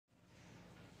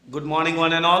Good morning,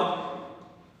 one and all.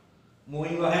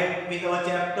 Moving ahead with our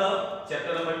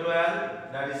chapter number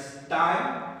 12, that is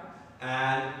time.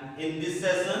 And in this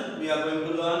session, we are going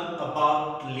to learn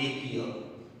about leap year.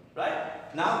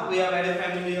 Right? Now, we are very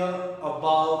familiar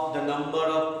about the number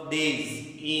of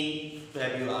days in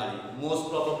February. Most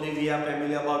probably, we are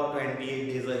familiar about 28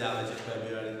 days in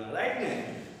February, right?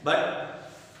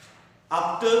 But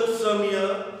after some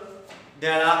year,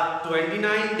 there are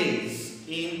 29 days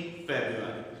in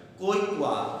February. કોઈક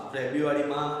વાર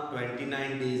ફેબ્રુઆરીમાં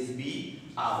 29 days બી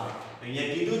આવે. અહીંયા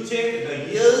કીધું છે કે the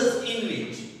years in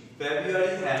which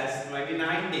February has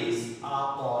 29 days are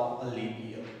called a leap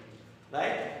year.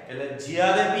 Right? એટલે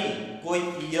જ્યારે બી કોઈ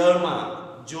યર માં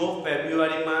જો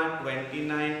ફેબ્રુઆરીમાં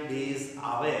 29 days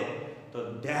આવે તો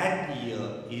that year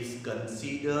is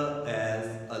considered as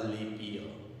a leap year.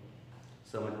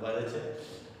 સમજ પડે છે?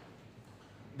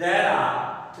 There are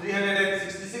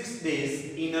 366 days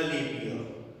in a leap year.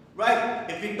 Right?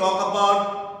 If we talk about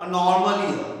a normal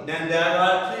year, then there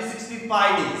are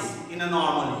 365 days in a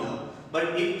normal year. But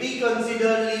if we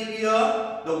consider leap year,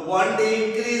 the one day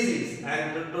increases and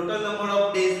the total number of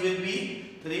days will be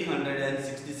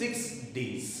 366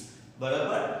 days.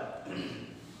 बराबर?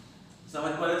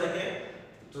 समझ पड़े थे क्या?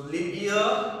 So leap year,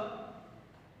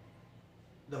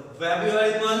 the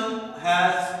February month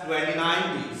has 29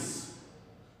 days.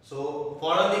 So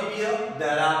for a leap year,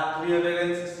 there are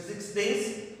 366 days.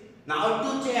 Now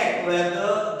to check whether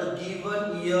the given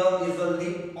year is a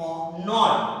leap or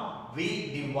not, we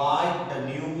divide the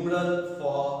numeral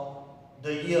for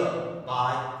the year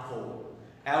by 4.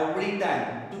 Every time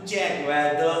to check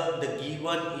whether the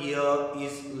given year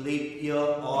is leap year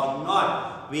or not,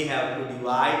 we have to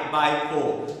divide by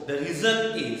 4. The reason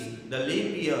is the leap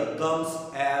year comes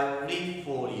every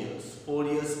 4 years. 4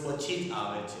 years પછી જ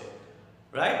આવે છે.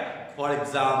 Right? For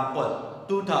example,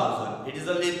 2000, it is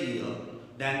a leap year.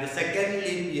 Then the second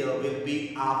leap year will be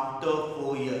after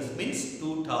 4 years, means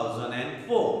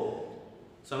 2004.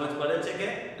 समझ पड़े છે કે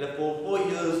એટલે 4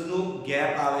 years નું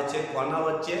gap આવે છે કોના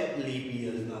વચ્ચે leap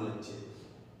years ના વચ્ચે.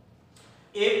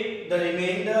 If the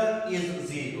remainder is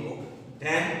 0,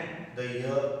 then the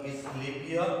year is leap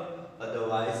year,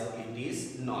 otherwise it is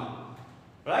not.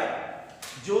 Right?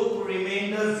 जो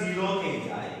remainder 0 થઈ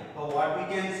જાય, or what we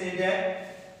can say that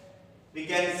we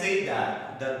can say that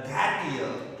that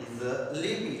year is a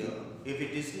leap year. If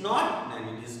it is not, then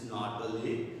it is not a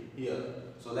leap year.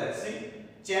 So let's see,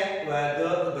 check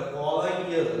whether the following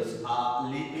years are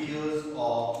leap years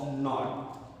or not.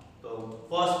 So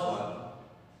first one,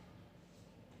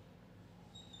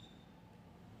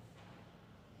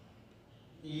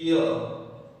 year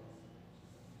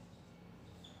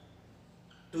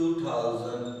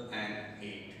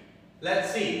 2008. Let's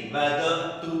see whether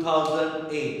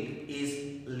 2008 is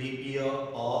leap year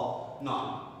or not.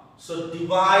 So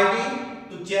dividing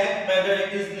to check whether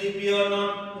it is leap year or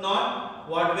not,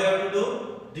 what we have to do?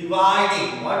 Dividing.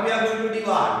 What we are going to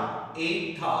divide?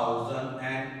 8000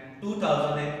 and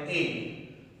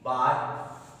 2008 by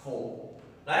 4.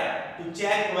 Right? To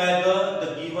check whether the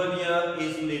given year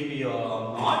is leap year or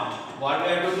not, what we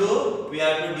have to do? We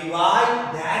have to divide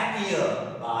that year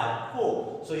by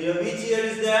 4. So here which year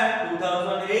is there?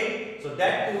 2008. So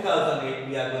that 2008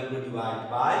 we are going to divide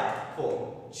by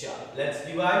 4. Sure. Let's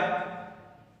divide.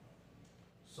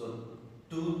 So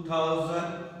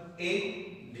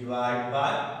 2008 divide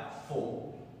by 4.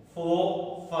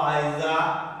 4 5s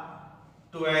are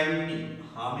 20.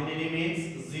 How many remains?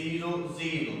 0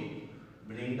 0.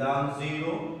 Bring down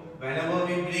 0. Whenever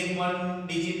we bring one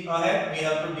digit ahead, we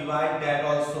have to divide that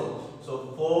also. So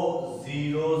 4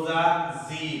 zeros are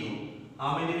 0.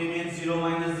 How many remains? 0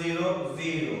 minus 0?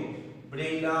 0.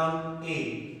 Bring down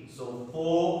 8. So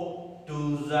 4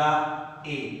 2s are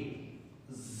 8.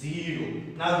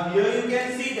 0. Now here you can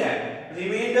see that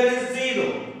remainder is 0.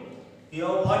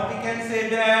 Here what we can say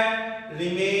that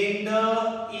remainder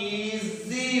is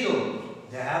 0.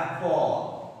 Therefore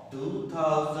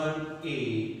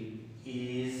 2008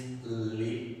 is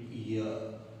leap year.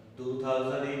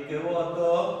 2008 કેવો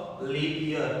હતો? Leap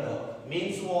year હતો.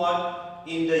 Means what?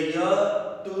 In the year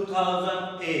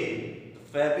 2008,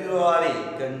 February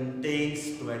contains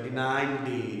 29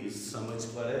 days. समझ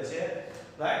पड़े छे?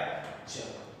 Right?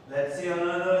 चलो. Let's see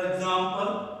another example.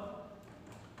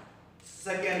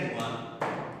 Second one.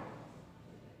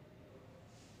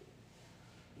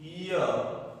 Year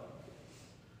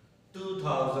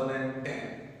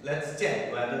 2010. Let's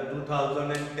check whether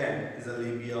 2010 is a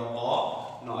leap year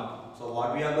or not. So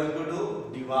what we are going to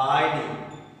do? Dividing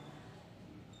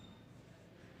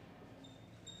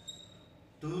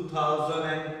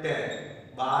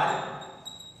 2010 by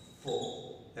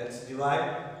 4. Let's divide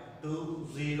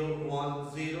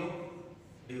 2010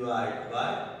 divide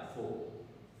by 4.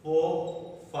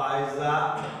 4 5s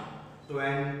are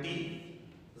 20,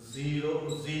 0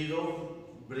 0,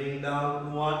 bring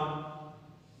down 1.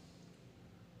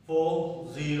 4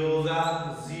 zeros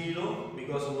are 0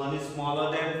 because 1 is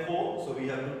smaller than 4, so we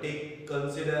have to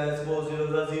consider as 4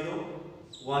 zeros are 0.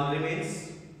 1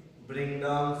 remains, bring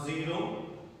down 0.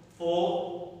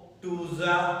 4 2s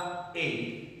are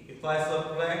 8. If I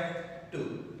subtract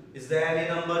 2, is there any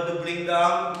number to bring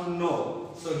down?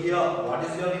 No. So here, what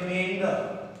is your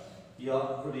remainder?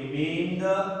 Your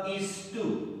remainder is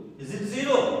 2. Is it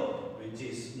 0? Which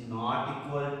is not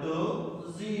equal to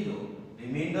 0.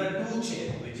 Remainder 2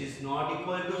 check, which is not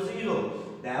equal to 0.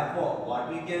 Therefore, what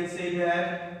we can say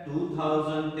that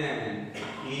 2010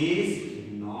 is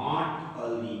not a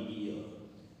leap year.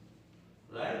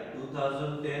 Right?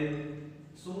 2010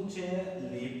 શું છે?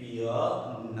 Leap year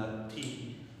નથી.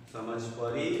 સમજ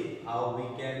પડી? How we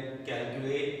can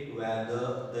calculate whether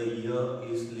the year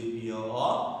is leap year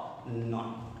or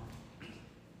not.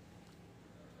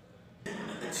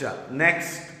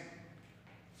 Next,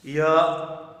 year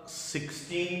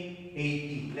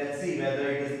 1680. Let's see whether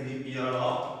it is leap year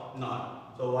or not.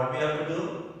 So what we have to do?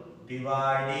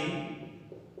 Dividing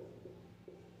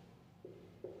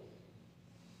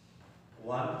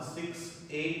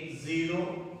 1680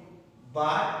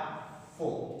 by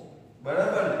 4.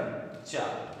 बराबर है?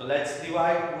 चलो, तो let's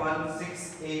divide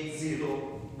 1680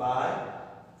 by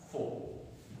 4.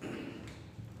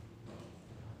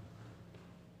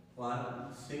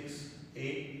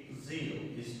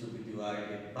 1680 is to be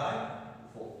divided by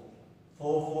 4.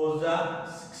 4 4s are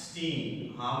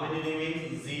 16. How many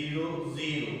remains? 0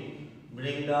 0.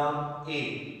 Bring down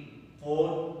 8. 4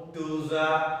 2s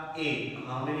are 8.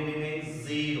 How many remains?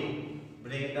 0.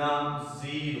 Bring down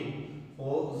 0.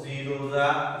 4 zeros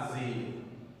are 0.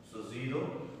 So 0.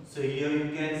 So here you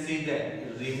can see that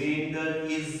remainder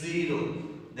is 0.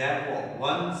 Therefore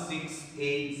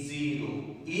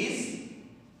 1680 is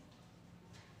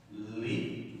leap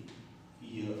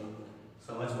year.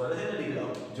 समझ पड़े છે ને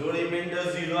દીકરાઓ? જો reminder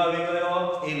 0 આવી ગયો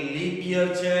એ leap year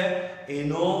છે,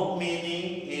 એનો મીનિંગ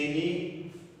એની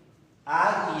આ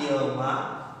યરમાં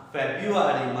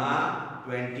ફેબ્રુઆરીમાં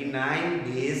 29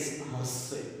 ડેઝ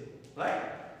હશે. રાઈટ?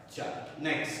 ચાલો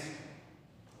next,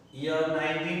 year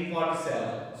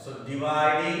 1947. So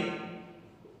dividing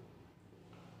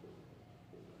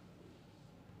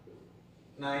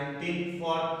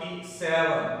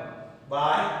 1947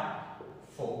 by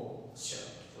 4. Sure.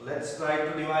 So let's try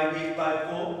to divide it by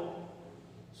 4.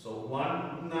 So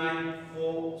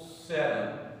 1947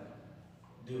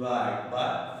 divide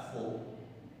by 4.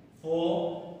 4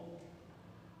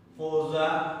 4s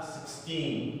are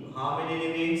 16. How many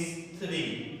remains? 3.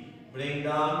 Bring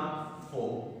down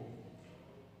 4.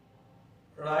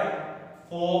 Right?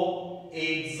 4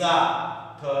 8s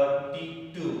are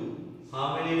 32.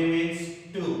 How many remains?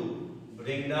 2.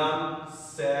 Bring down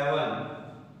 7.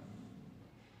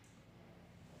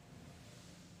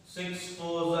 6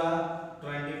 4s are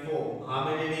 24. How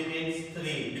many remains?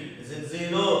 3. Is it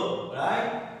 0?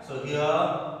 Right? So here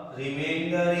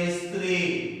remainder is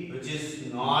 3, which is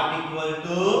not equal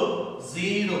to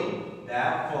 0.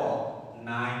 Therefore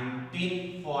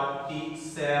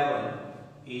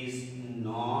 1947 is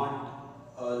not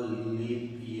a leap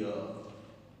year.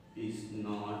 Is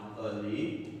not a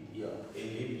leap year. A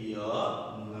leap year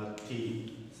નથી.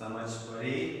 સમજ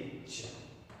પડી?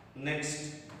 Next,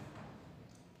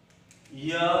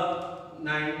 year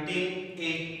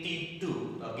 1982.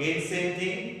 Again same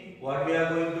thing. What we are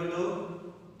going to do?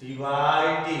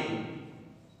 Dividing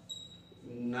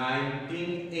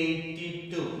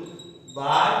 1982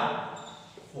 by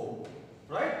 4.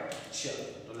 Right? Sure.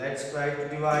 So let's try to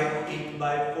divide it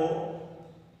by 4.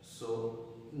 So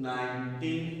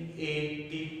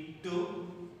 1982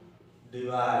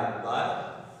 divide by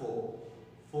 4.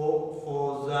 4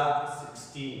 4s are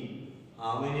 16.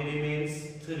 How many remains?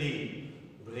 3.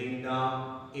 Bring down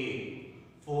 8.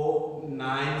 4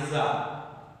 9s are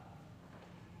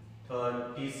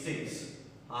 36.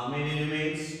 How many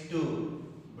remains? 2.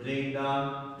 Bring down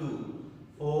 2.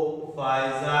 4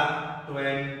 5s are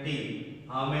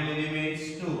 20. How many remains?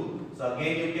 2. So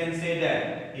again you can say that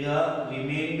here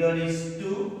remainder is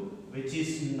 2, which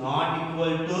is not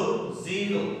equal to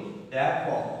 0.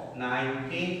 Therefore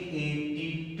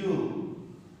 1982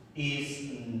 is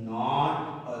not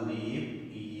a leap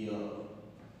year.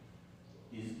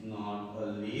 Is not a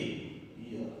leap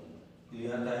year.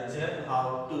 Clear that? How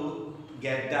to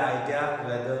get the idea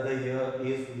whether the year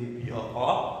is leap year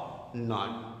or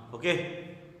not. Okay.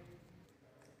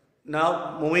 Now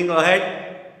moving ahead,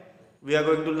 we are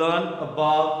going to learn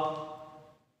about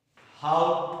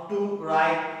how to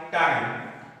write time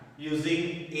using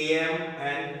AM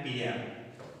and PM.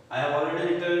 I have already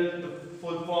written the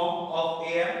full form of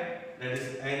AM, that is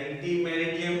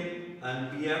ante-meridiem, and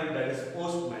PM, that is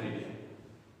post-meridiem.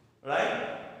 Right?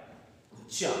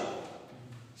 Sure.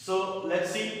 So let's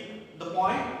see the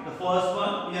point. The first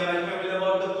one, we are very familiar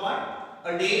about the point.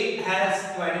 A day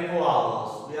has 24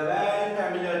 hours. We are very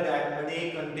familiar that a day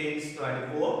contains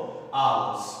 24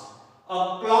 hours.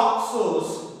 A clock shows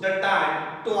the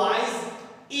time twice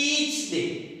each day.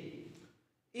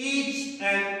 Each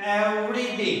and every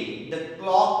day, the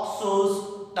clock shows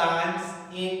times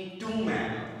in two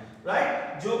manner. Right?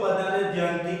 जो बधाने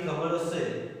ध्यानથી ખબર હશે.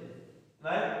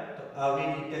 Right? તો આવી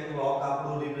રીતે clock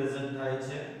આપણું represent થાય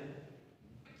છે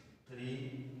 3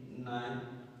 9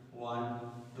 1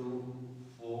 2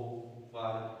 4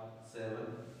 5 7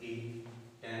 8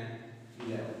 10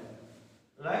 11.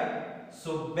 Right?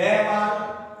 So બે વાર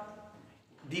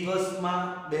દિવસમાં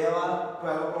બે વાર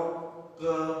 12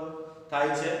 o'clock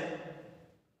થાય છે.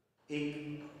 એક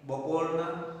બપોરના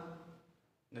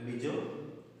ને બીજો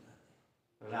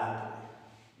રાત્રે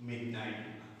midnight.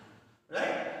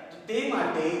 Right? તો તે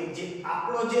માટે જે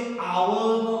આપણો જે hour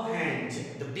નો hand છે,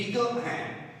 the bigger hand,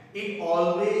 it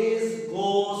always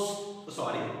goes,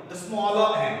 sorry, the smaller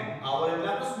hand, hour એટલે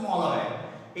આપણો smaller hand,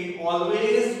 it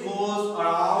always goes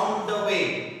around the way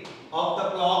of the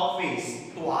clock face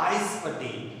twice a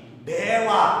day. બે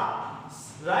વાર.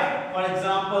 Right? For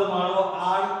example, મારો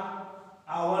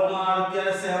hour નો hour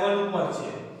અત્યારે 7 ઉપર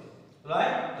છે.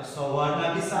 Right? તો સવારના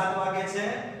બી 7 વાગે છે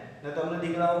ને તમને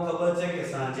દીકરાઓ ખબર છે કે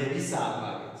સાંજે બી 7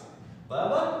 વાગે છે.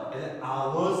 બરાબર? એટલે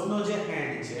hours નો જે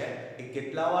hand છે એ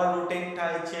કેટલા વાર રોટેટ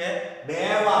થાય છે? બે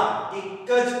વાર. એક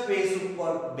જ ફેસ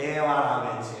ઉપર બે વાર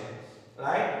આવે છે.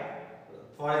 Right?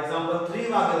 For example, 3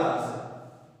 વાગેલા હશે.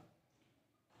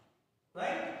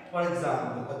 Right? For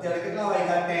example, અત્યારે કેટલા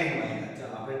વાગ્યા? 10 વાગ્યા.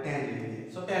 ચાલો આપણે 10 લઈએ.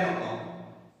 So 10 o'clock.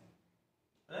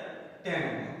 Right? 10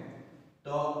 o'clock.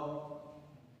 તો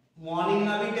મોર્નિંગ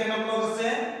ના બી 10 o'clock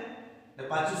હશે. ને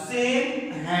પાછું સેમ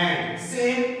હેન્ડ,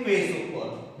 સેમ ફેસ ઉપર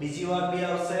બીજી વાર બી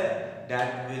આવશે. That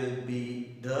will be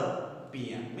the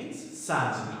PM, means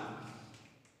સાંજના.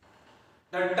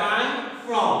 The time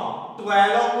from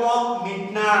 12 o'clock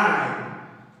midnight.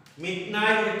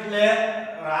 Midnight એટલે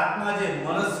રાતના જે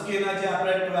મનસ્કેના જે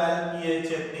આપણે 12 કહીએ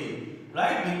છે તે.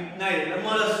 Right? Midnight એટલે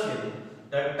મનસ્કે.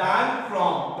 The time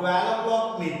from 12 o'clock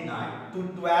midnight to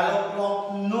 12 o'clock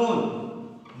noon.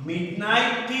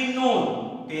 Midnight થી noon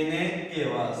તેને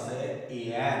કહેવાશે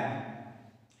AM.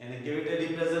 એને કેવી રીતે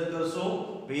રિપ્રેઝન્ટ કરશું?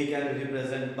 We can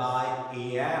represent by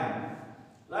AM.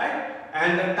 Right?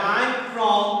 And the time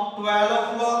from 12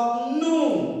 o'clock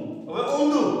noon. હવે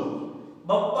ઊંધું.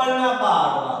 બપોરના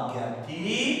 12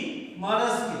 વાગ્યાથી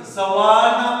મનસ્કે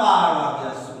સવારના 12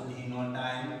 વાગ્યા સુધીનો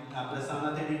ટાઈમ આપણે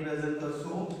શાનાથી રિપ્રેઝન્ટ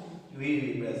કરશું? We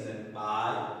represent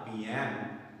by PM.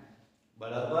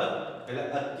 બરાબર? એટલે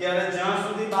અત્યારે જ્યાં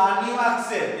સુધી 12 ની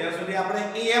વાગશે ત્યાં સુધી આપણે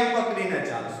AM પકડીને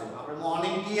ચાલશું. આપણે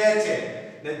મોર્નિંગ કહીએ છે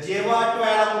ને જેવા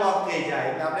 12 o'clock થઈ જાય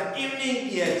એટલે આપણે ઇવનિંગ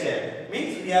કહીએ છે.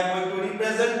 Means we are going to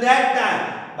represent that time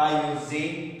by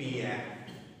using PM.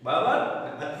 બરાબર?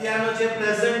 અત્યારનો જે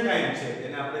પ્રેઝન્ટ ટાઈમ છે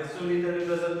તેને આપણે શું રીતે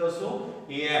રિપ્રેઝન્ટ કરશું?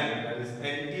 AM, that is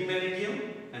ante-meridiem,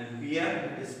 and PM,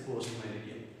 that is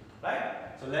post-meridiem. Right?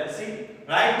 So let's see.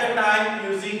 Write the time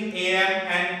using AM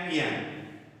and PM.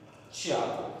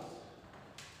 ચાલો.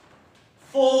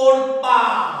 4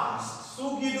 past. શું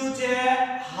કીધું છે?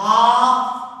 half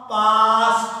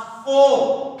past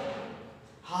 4.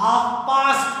 half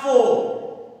past 4.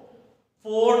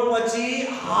 4 પછી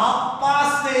half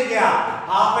past થઈ ગયા.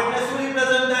 half એટલે શું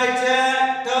રિપ્રેઝન્ટ થાય છે?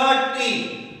 30.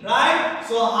 Right?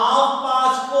 So half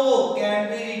past 4 can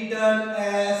be written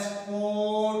as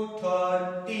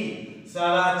 4:30.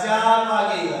 4:30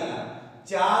 વાગી ગયા.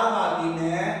 4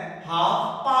 વાગીને half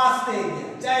past થઈ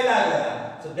ગયા. ચાલ્યા ગયા.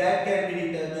 So that can be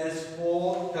written as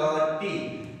 4:30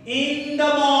 in the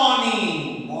morning.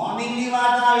 Morning ની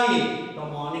વાત આવી તો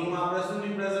morning માં આપણે શું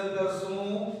રિપ્રેઝન્ટ કરશું?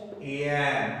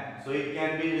 AM. So it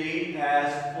can be read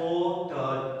as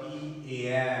 4:30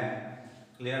 AM.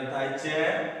 Clear થાય છે?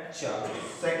 ચાલો.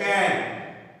 Second,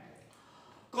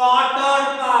 quarter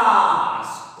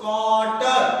past.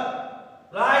 Quarter.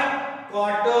 Right?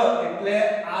 Quarter એટલે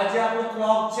આ જે આપણો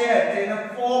ક્લોક છે તેને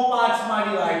 4 પાર્ટ્સ માં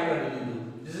ડિવાઇડ કરી દીધું.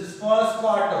 This is first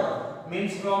quarter,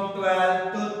 means from 12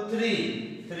 to 3,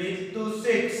 3 to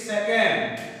 6, second,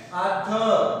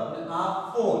 third, and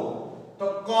fourth. તો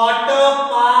quarter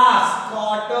past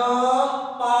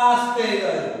થઈ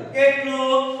ગયું.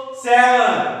 કેટલું?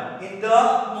 7 in the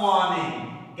morning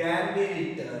can be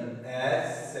written as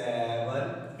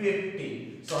 7:50.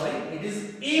 Sorry, it is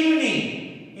evening.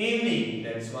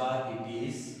 That's why it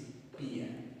is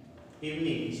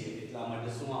evening છે એટલા માટે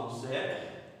શું આવશે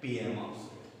PM આવશે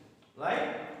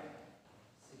રાઈટ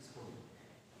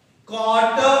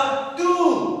quarter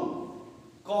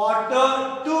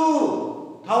to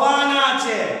થવાના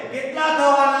છે કેટલા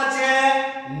થવાના છે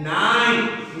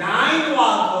 9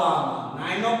 વાગવામાં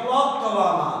 9 o'clock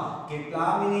થવામાં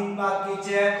કેટલા મિનિટ બાકી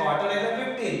છે ક્વાર્ટર એટલે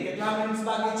 15 કેટલા મિનિટ્સ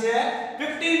બાકી છે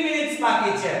 15 મિનિટ્સ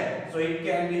બાકી છે so it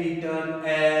can be written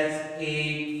as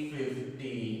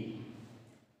 8:15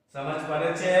 સમજ પડે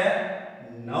છે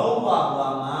 9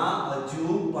 વાગવામાં હજુ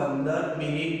 15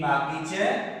 મિનિટ બાકી છે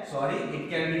sorry it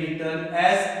can be written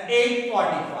as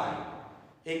 8:45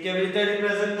 એ કેવી રીતે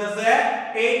રિપ્રેઝન્ટ થશે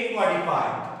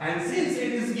 8:45 and since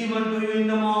it is given to you in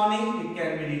the morning it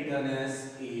can be written as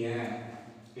AM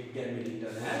it can be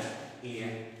written as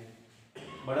AM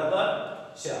બરાબર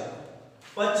ચાલો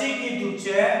પછી કીધું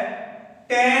છે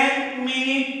 10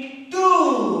 minute to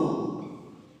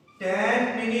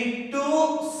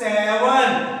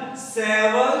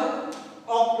 7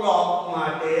 o'clock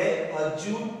માટે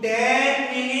હજુ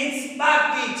 10 minutes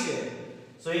બાકી છે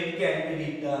so it can be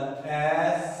written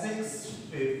as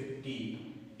 6:50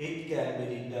 it can be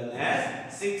written as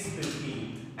 6:50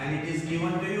 and it is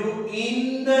given to you in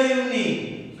the evening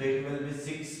so it will be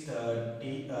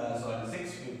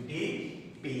 6:50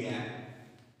 PM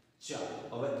ચાલો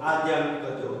હવે આ ધ્યાન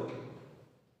કરજો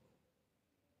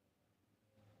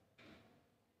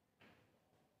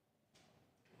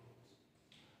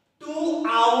 2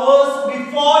 hours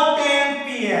before 10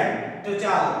 PM તો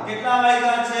ચાલો કેટલા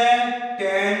વાગ્યા છે 10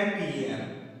 PM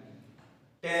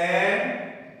 10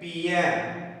 PM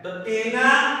તો તેના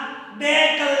 2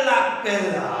 કલાક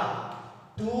પહેલા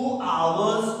 2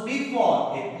 hours before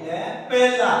એટલે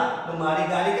પહેલા તો મારી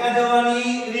ગાડી ક્યાં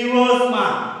જવાની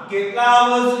રિવર્સમાં કેટલા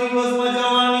hours રિવર્સમાં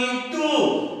જવાની 2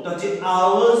 તો જે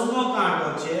hours નો કાંટો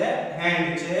છે હેન્ડ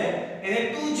છે એને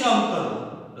 2 જમ્પ કરો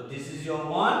તો this is your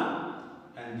 1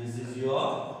 and this is your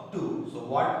 2 so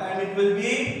what time it will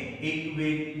be 8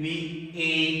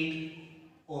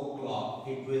 o'clock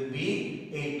it will be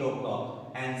 8 o'clock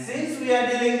and since we are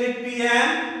dealing with PM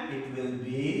it will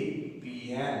be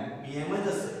PM PM જ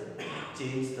હશે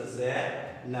change થશે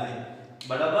નહીં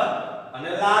બરાબર અને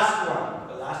last one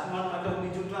માટે હું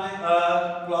બીજું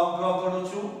clock draw કરું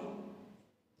છું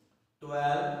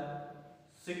 12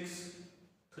 6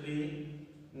 3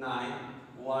 9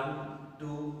 1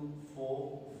 2 4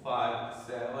 5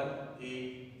 7 8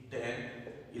 10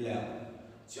 11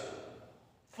 ચાલો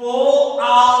 4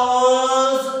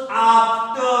 hours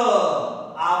after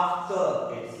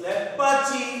એટલે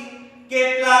પછી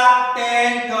કેટલા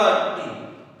 10:30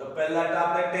 તો પહેલા તો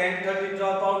આપણે 10:30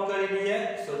 ડ્રોપ આઉટ કરી દઈએ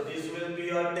so this will be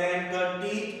your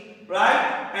 10:30 right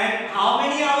and how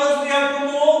many hours we have to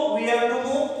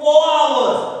move 4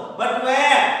 hours but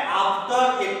where after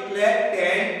એટલે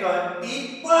 10:30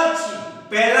 પછી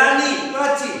પહેલાની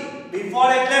પછી before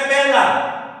એટલે પહેલા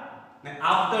ને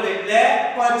after એટલે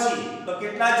પછી તો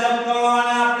કેટલા જમ્પ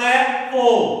કરવાના આપણે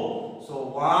 4 so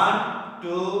 1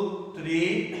 2 3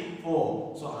 4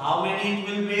 so how many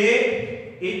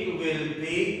it will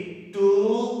be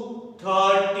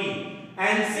 2:30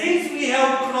 and since we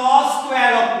have crossed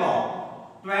 12 o'clock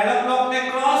ને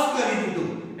ક્રોસ કરી દીધું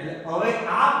એટલે હવે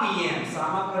આ PM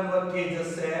સામા કન્વર્ટ થઈ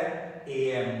જશે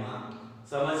AM માં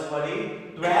સમજ પડી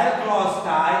 12 ક્રોસ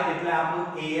થાય એટલે આપણું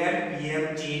AM PM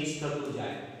ચેન્જ થતું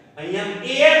જાય અહીંયા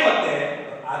AM હતે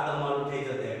આ તમારું થઈ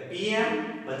જશે PM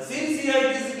but since here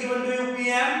it is given to you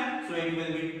PM so it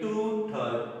will be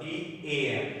 2:30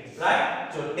 AM right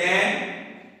so 10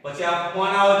 પછી આ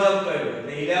 1 hour જમ્પ કર્યો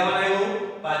એટલે 11 આવ્યું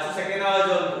પાછું સેકન્ડ hour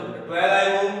જમ્પ કર્યો 12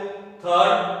 આવ્યું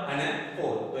થર્ડ અને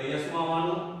ફોર્થ તો અહીંયા શું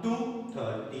આવવાનું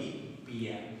 2:30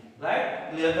 PM right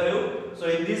clear થયું so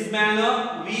in this manner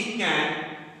we can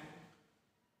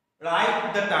write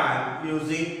the time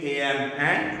using AM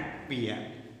and PM